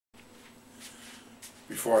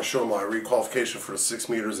Before I show my requalification for the 6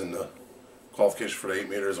 meters and the qualification for the 8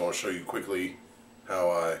 meters, I want to show you quickly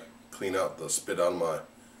how I clean out the spit out of my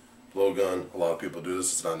blowgun. A lot of people do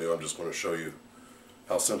this, it's not new. I'm just going to show you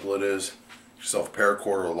how simple it is. Get yourself a paracord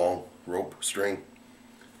or a long rope string,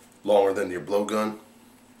 longer than your blowgun.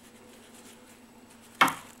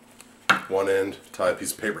 One end, tie a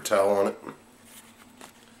piece of paper towel on it.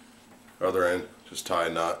 Other end, just tie a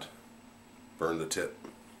knot, burn the tip.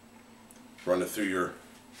 Run it through your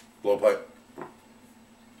blowpipe.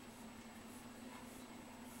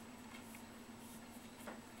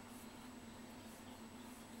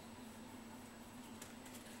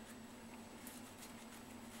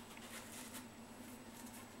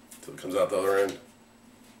 Until it comes out the other end.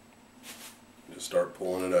 Just start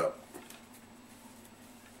pulling it out.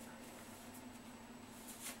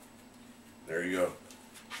 There you go.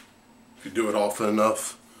 If you do it often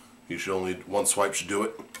enough, you should only, one swipe should do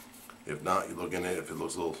it. If not, you look in it, if it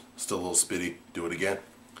looks still a little spitty, do it again.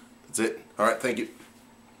 That's it. Alright, thank you.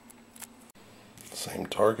 Same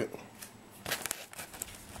target.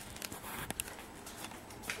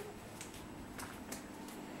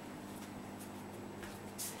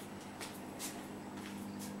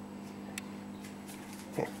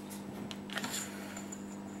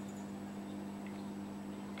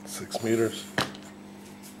 Six meters.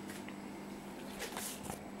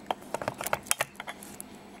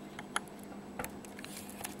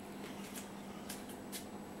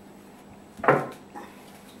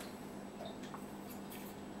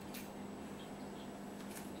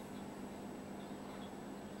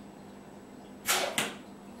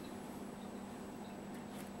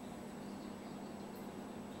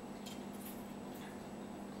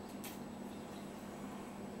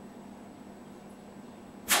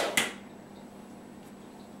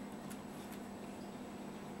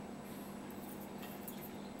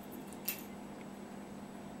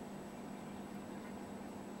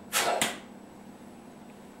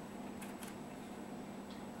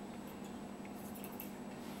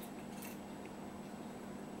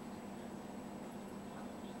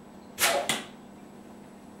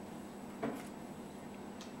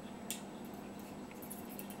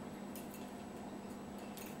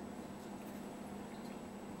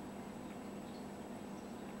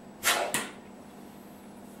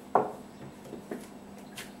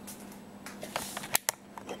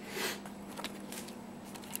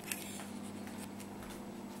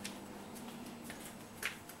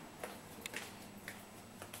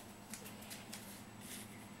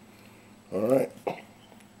 Alright,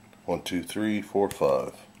 1, 2, 3, 4,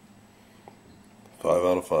 5. 5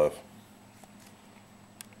 out of 5.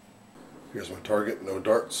 Here's my target, no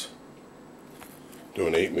darts.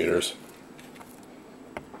 Doing 8 meters.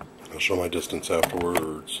 I'll show my distance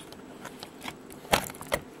afterwards.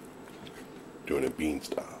 Doing it bean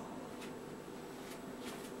style.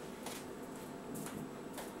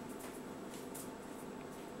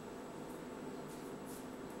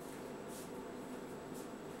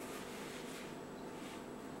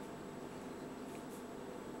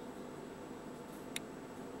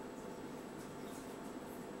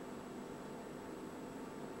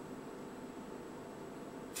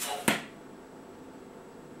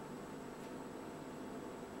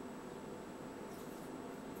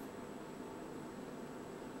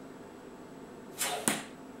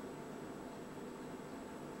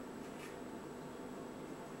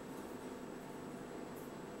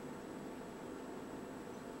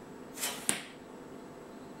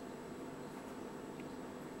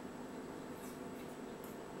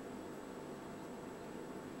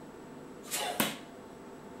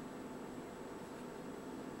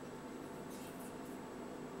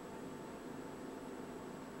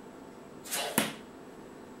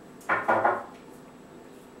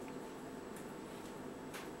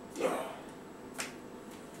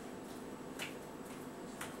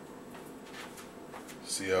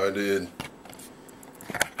 See how I did?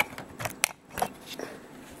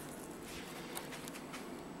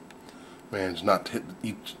 Managed not to hit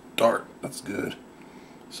each dart. That's good.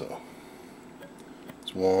 So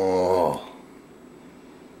it's whoa.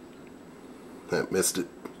 That missed it.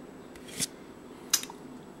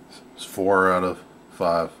 It's 4 out of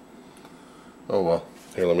 5. Oh well.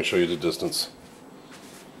 Here, let me show you the distance.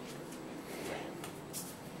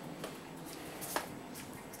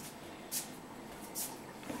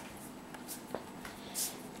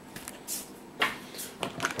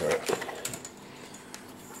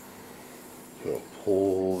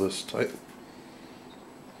 Pull this tight.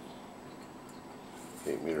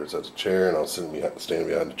 8 meters at the chair, and I'll stand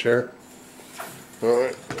behind the chair.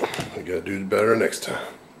 Alright, I gotta do better next time.